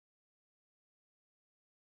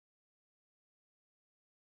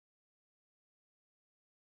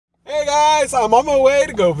Hey guys, I'm on my way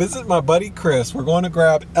to go visit my buddy Chris. We're going to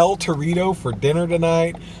grab El Torito for dinner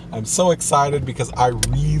tonight. I'm so excited because I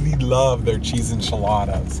really love their cheese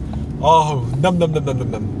enchiladas. Oh, num num num num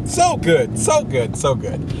num num. So good, so good, so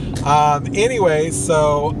good. Anyway,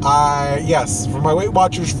 so yes, for my Weight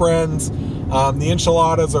Watchers friends, the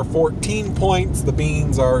enchiladas are 14 points, the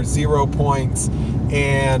beans are 0 points,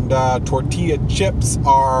 and tortilla chips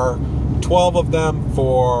are 12 of them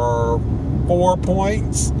for 4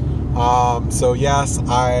 points. So yes,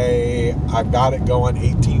 I've got it going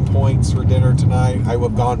 18 points for dinner tonight. I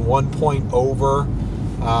would have gone 1 point over,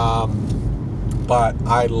 but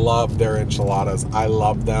I love their enchiladas. I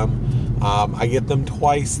love them. I get them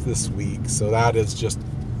twice this week, so that is just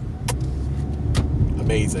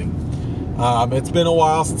amazing. It's been a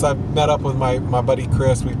while since I've met up with my buddy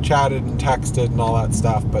Chris. We've chatted and texted and all that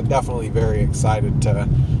stuff, but definitely very excited to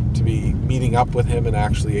be meeting up with him and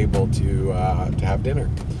actually able to have dinner.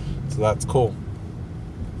 So that's cool.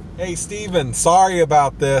 Hey Steven, sorry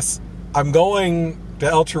about this. I'm going to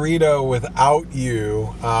El Torito without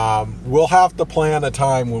you. We'll have to plan a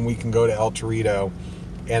time when we can go to El Torito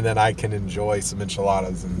and then I can enjoy some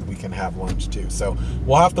enchiladas and we can have lunch too. So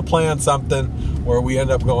we'll have to plan something where we end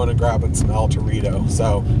up going and grabbing some El Torito.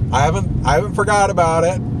 So I haven't forgot about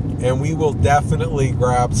it, and we will definitely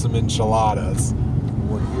grab some enchiladas.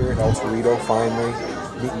 We're here at El Torito finally,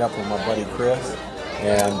 meeting up with my buddy Chris.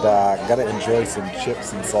 And gotta enjoy some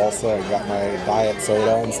chips and salsa. I got my diet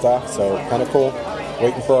soda and stuff, so kind of cool.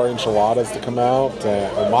 Waiting for our enchiladas to come out,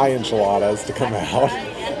 or my enchiladas to come out,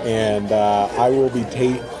 and I will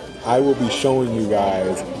be showing you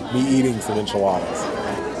guys me eating some enchiladas.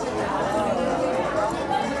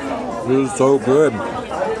 This is so good.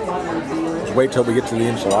 Just wait till we get to the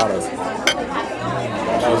enchiladas.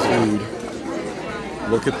 Food.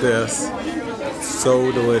 Look at this.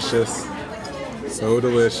 So delicious. So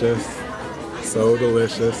delicious. So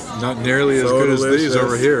delicious. Not nearly as good as these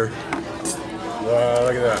over here.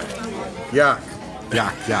 Look at that. Yuck.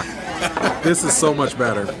 Yuck, yuck. This is so much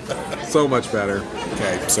better. So much better.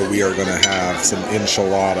 Okay, so we are going to have some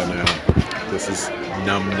enchilada now. This is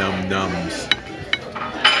num num nums.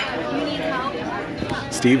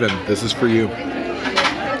 Steven, this is for you.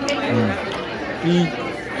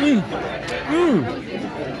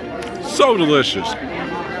 So delicious.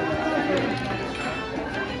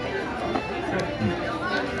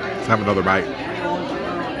 Let's have another bite.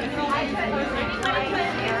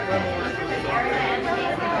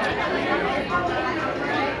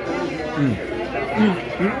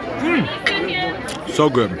 So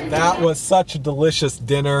good. That was such a delicious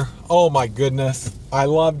dinner. Oh my goodness. I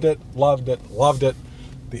loved it, loved it, loved it.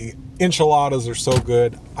 The enchiladas are so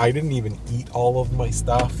good. I didn't even eat all of my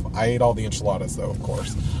stuff. I ate all the enchiladas though, of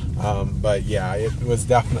course. But yeah, it was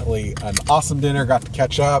definitely an awesome dinner. Got to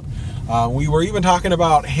catch up. We were even talking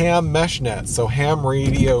about ham mesh nets, so ham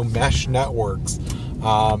radio mesh networks.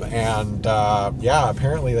 Yeah,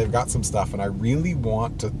 apparently they've got some stuff, and I really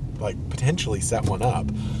want to potentially set one up.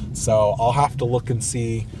 So I'll have to look and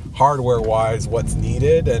see hardware-wise what's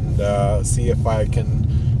needed, and see if I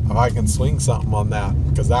can swing something on that,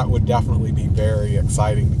 because that would definitely be very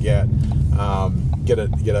exciting to get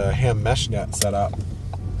a ham mesh net set up.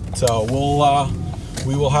 So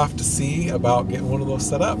we will have to see about getting one of those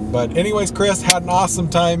set up. But anyways, Chris, had an awesome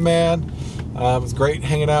time, man. It was great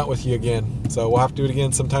hanging out with you again. So we'll have to do it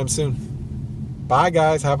again sometime soon. Bye,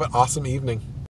 guys. Have an awesome evening.